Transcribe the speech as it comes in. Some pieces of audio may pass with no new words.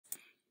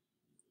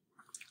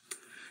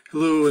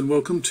Hello and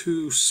welcome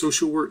to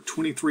Social Work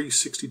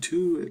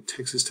 2362 at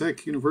Texas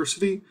Tech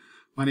University.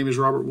 My name is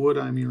Robert Wood.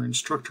 I'm your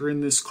instructor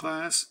in this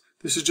class.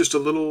 This is just a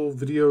little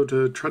video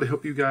to try to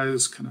help you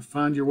guys kind of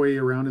find your way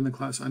around in the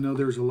class. I know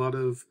there's a lot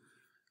of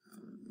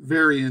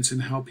variance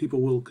in how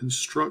people will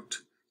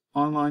construct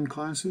online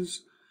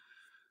classes.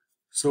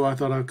 So I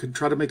thought I could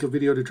try to make a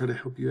video to try to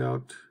help you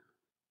out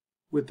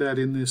with that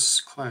in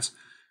this class.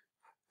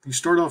 You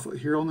start off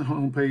here on the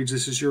home page.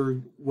 This is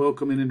your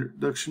welcome and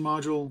introduction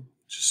module.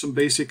 Just some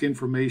basic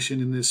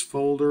information in this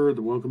folder.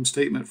 The welcome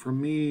statement from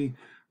me.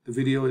 The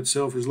video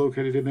itself is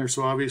located in there,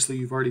 so obviously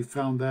you've already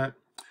found that.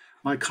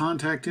 My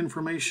contact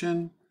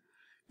information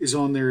is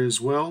on there as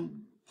well.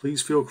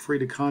 Please feel free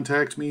to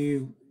contact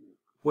me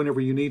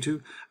whenever you need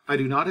to. I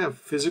do not have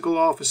physical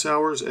office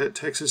hours at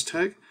Texas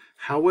Tech.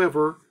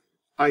 However,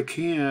 I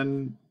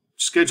can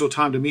schedule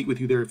time to meet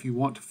with you there if you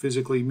want to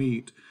physically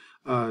meet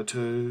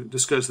to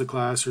discuss the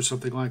class or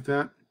something like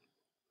that.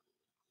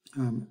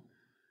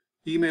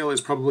 Email is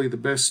probably the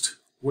best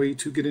way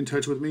to get in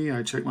touch with me.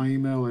 I check my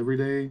email every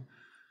day,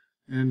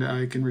 and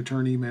I can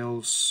return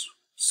emails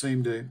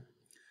same day.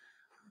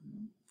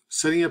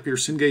 Setting up your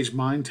Cengage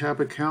MindTap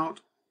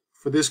account.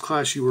 For this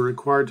class, you were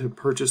required to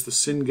purchase the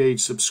Cengage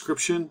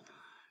subscription.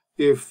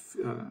 If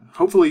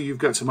hopefully you've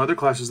got some other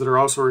classes that are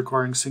also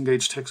requiring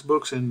Cengage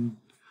textbooks, and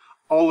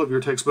all of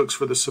your textbooks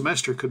for the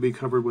semester could be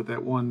covered with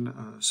that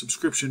one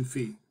subscription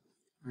fee.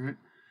 All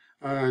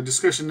right.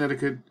 Discussion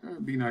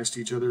etiquette, be nice to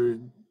each other.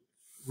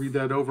 Read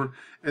that over,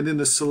 and then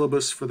the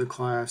syllabus for the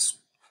class.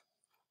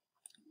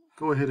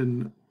 Go ahead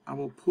and I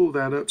will pull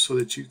that up so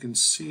that you can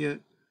see it.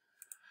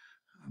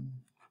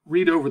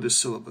 Read over the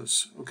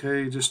syllabus,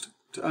 okay, just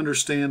to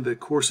understand the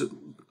course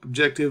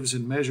objectives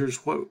and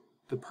measures, what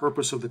the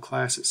purpose of the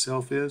class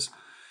itself is.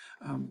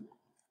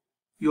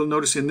 You'll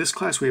notice in this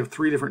class we have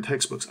 3 different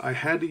textbooks. I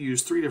had to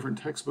use 3 different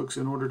textbooks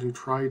in order to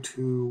try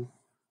to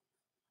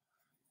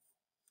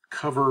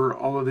cover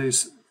all of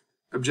these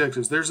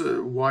objectives. There's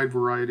a wide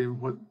variety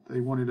of what they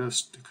wanted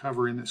us to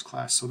cover in this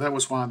class, so that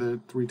was why the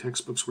 3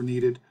 textbooks were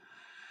needed.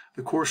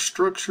 The course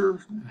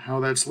structure, how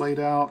that's laid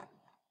out.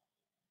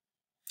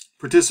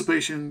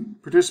 Participation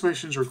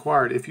is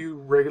required. If you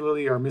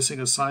regularly are missing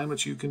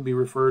assignments, you can be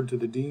referred to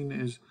the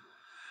dean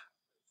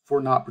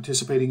for not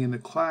participating in the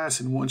class,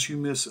 and once you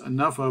miss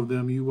enough of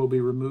them, you will be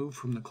removed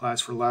from the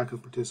class for lack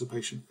of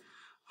participation.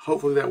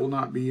 Hopefully that will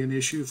not be an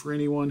issue for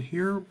anyone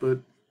here, but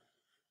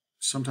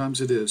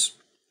sometimes it is.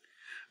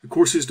 The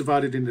course is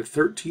divided into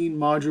 13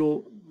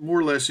 modules. More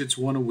or less, it's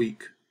 1 a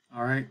week.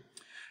 All right.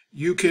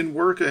 You can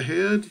work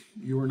ahead.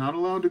 You are not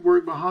allowed to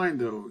work behind,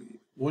 though.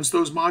 Once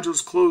those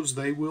modules close,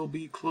 they will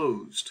be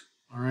closed.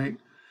 All right.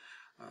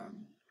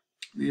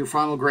 Your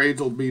final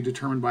grades will be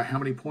determined by how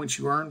many points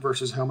you earn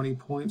versus how many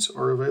points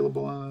are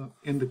available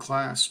in the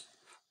class.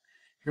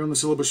 Here on the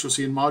syllabus, you'll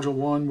see in Module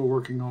 1, we're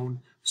working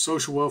on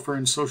social welfare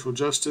and social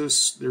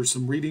justice. There's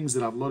some readings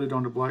that I've loaded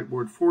onto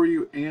Blackboard for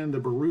you, and the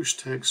Baruch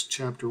text,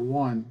 Chapter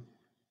 1.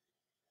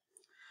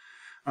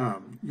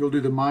 You'll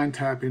do the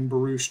MindTap in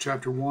Baruch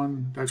Chapter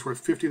 1. That's worth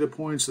 50 of the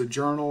points. The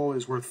journal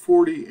is worth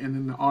 40, and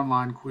then the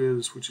online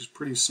quiz, which is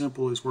pretty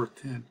simple, is worth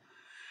 10.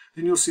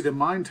 Then you'll see the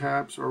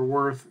MindTaps are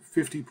worth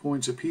 50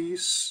 points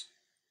apiece.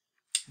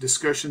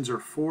 Discussions are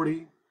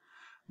 40.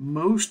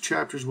 Most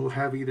chapters will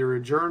have either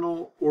a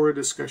journal or a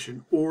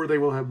discussion, or they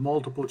will have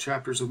multiple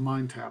chapters of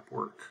MindTap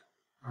work.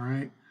 All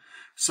right.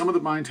 Some of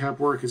the MindTap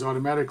work is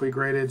automatically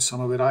graded.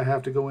 Some of it I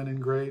have to go in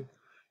and grade.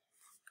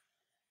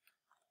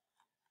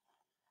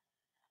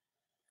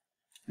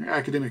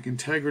 Academic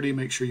integrity,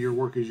 make sure your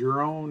work is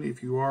your own.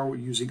 If you are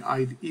using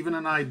even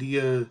an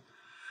idea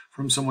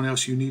from someone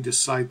else, you need to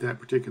cite that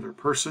particular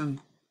person.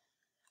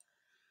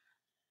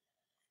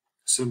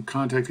 Some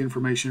contact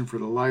information for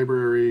the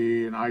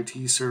library and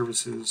IT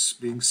services,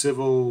 being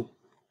civil.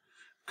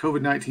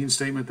 COVID-19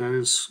 statement, that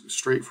is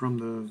straight from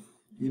the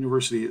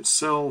university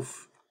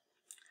itself.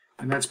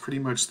 And that's pretty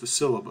much the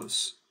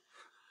syllabus.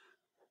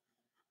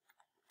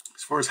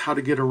 As far as how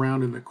to get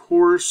around in the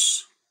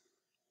course,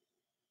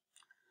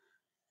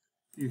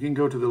 you can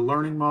go to the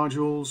learning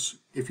modules.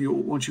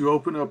 Once you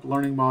open up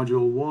learning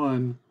module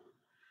 1,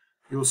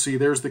 you'll see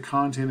there's the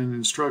content and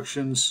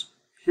instructions.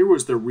 Here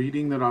was the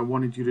reading that I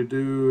wanted you to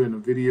do in a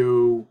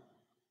video.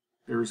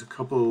 There's a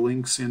couple of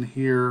links in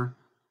here.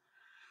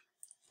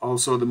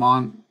 Also,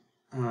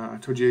 I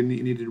told you you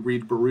needed to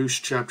read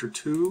Baruch Chapter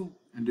 2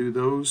 and do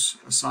those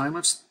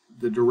assignments.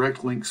 The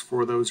direct links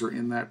for those are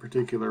in that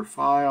particular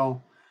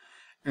file.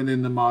 And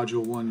then the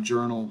Module 1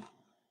 journal.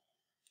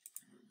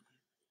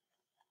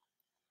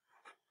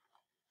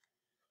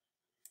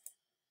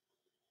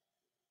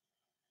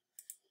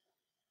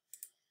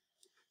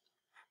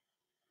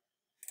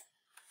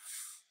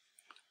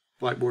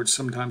 Blackboard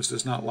sometimes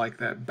does not like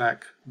that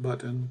back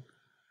button.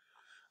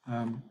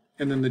 And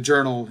then the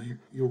journal,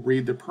 you'll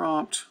read the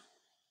prompt,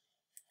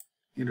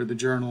 enter the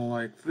journal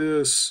like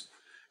this,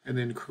 and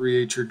then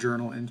create your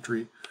journal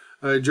entry.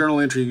 Journal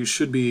entry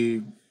should be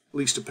at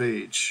least a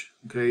page,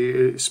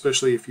 okay?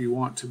 Especially if you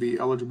want to be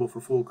eligible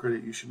for full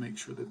credit, you should make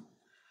sure that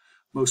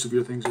most of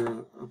your things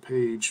are a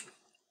page.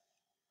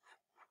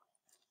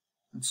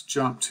 Let's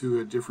jump to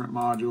a different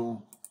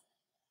module.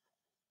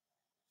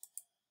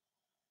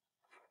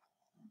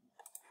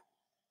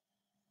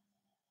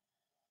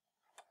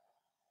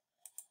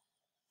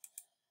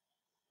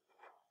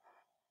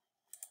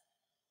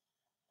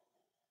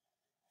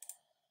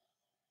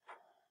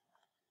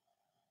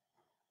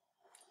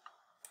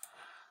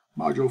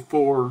 Module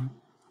 4,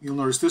 you'll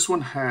notice this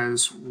one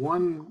has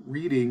one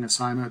reading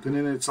assignment, and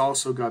then it's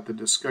also got the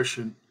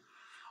discussion.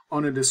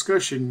 On a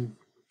discussion,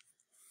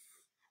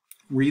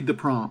 read the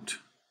prompt.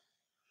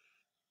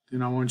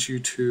 Then I want you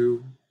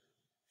to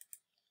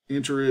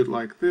enter it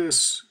like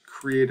this,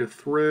 create a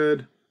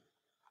thread.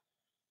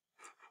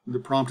 The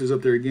prompt is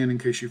up there again in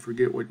case you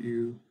forget what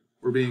you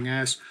were being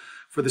asked.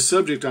 For the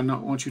subject, I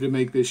want you to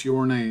make this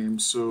your name,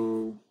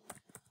 so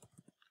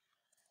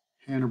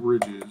Hannah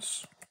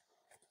Bridges,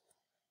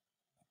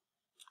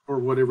 or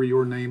whatever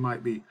your name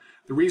might be.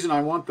 The reason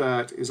I want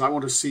that is I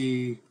want to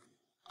see,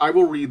 I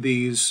will read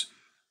these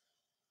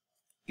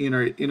in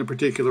a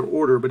particular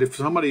order, but if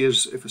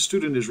a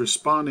student is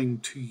responding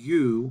to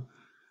you,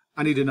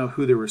 I need to know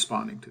who they're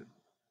responding to.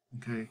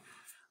 Okay,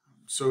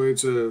 so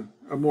it's a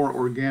more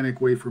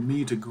organic way for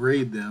me to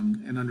grade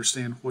them and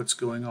understand what's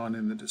going on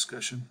in the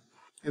discussion.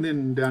 And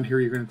then down here,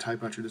 you're going to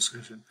type out your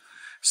discussion.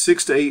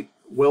 6 to 8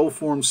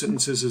 well-formed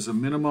sentences is a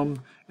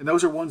minimum, and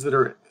those are ones that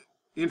are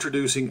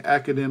introducing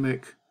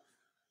academic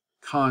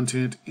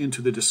content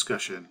into the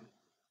discussion.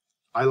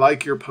 I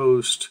like your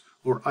post,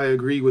 or I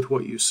agree with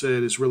what you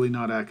said, is really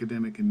not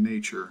academic in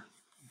nature.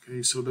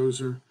 Okay, so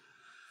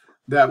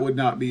that would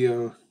not be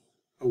a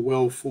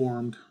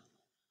well-formed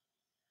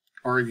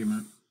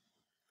argument.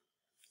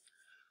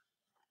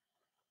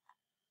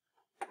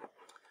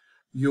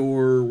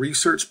 Your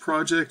research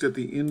project at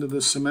the end of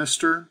the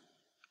semester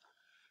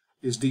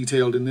is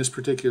detailed in this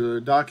particular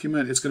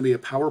document. It's going to be a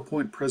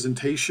PowerPoint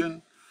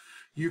presentation.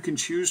 You can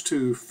choose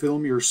to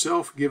film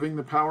yourself giving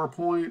the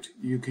PowerPoint.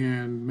 You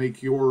can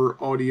make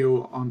your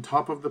audio on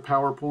top of the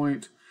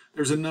PowerPoint.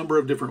 There's a number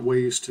of different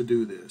ways to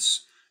do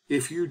this.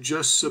 If you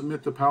just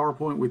submit the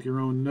PowerPoint with your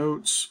own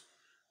notes,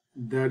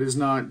 that is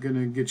not going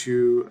to get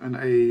you an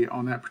A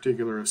on that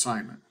particular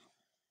assignment.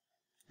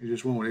 You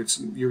just won't.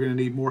 You're going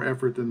to need more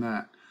effort than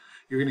that.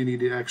 You're going to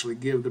need to actually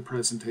give the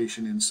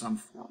presentation in some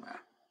format.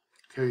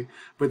 Okay,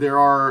 but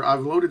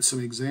I've loaded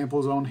some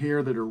examples on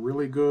here that are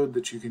really good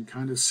that you can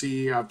kind of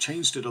see. I've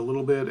changed it a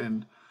little bit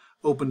and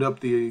opened up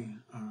the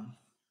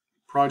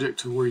project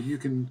to where you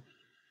can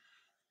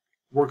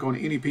work on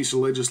any piece of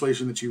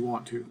legislation that you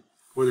want to.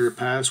 Whether it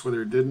passed,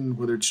 whether it didn't,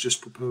 whether it's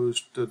just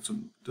proposed,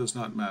 does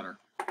not matter.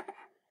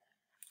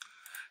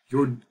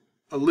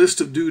 A list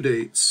of due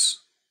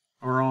dates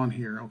are on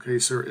here, okay,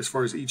 so as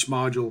far as each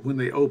module, when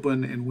they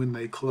open and when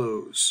they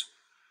close.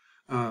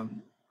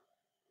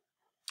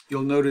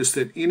 You'll notice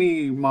that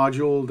any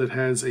module that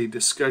has a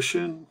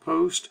discussion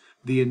post,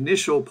 the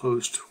initial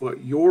post,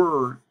 what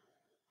your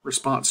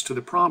response to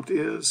the prompt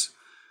is,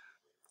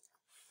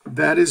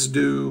 that is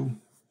due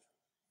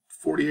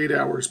 48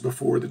 hours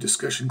before the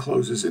discussion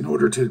closes in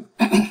order to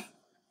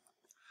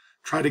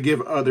try to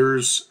give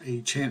others a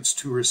chance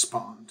to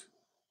respond.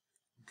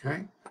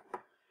 Okay?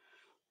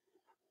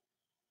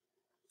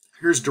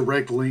 Here's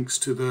direct links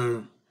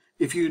to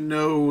if you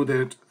know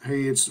that,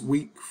 hey, it's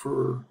week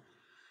for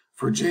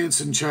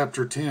Jansen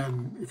Chapter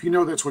 10, if you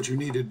know that's what you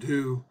need to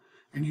do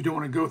and you don't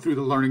want to go through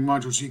the learning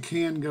modules, you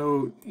can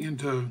go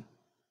into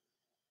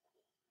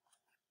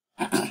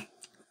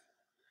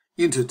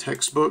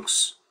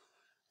textbooks,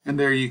 and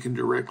there you can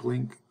direct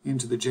link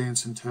into the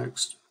Jansen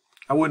text.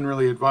 I wouldn't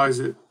really advise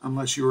it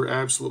unless you are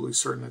absolutely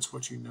certain that's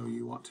what you know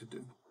you want to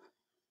do.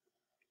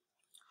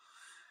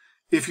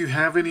 If you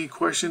have any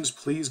questions,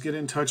 please get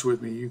in touch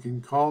with me. You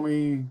can call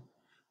me.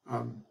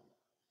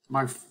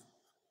 My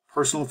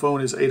personal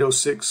phone is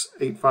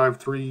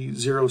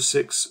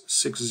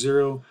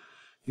 806-853-0660.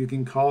 You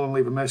can call and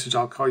leave a message.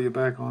 I'll call you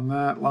back on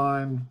that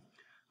line.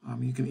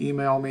 You can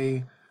email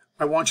me.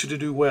 I want you to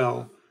do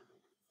well.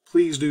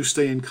 Please do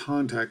stay in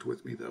contact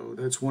with me, though.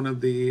 That's one of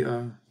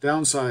the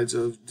downsides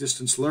of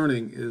distance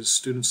learning is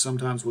students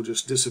sometimes will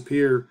just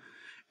disappear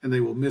and they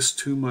will miss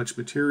too much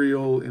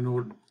material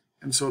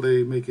and so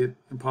they make it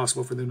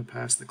impossible for them to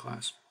pass the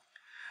class.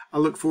 I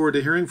look forward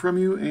to hearing from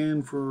you,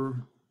 and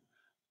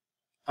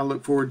I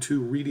look forward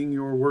to reading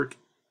your work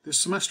this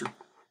semester.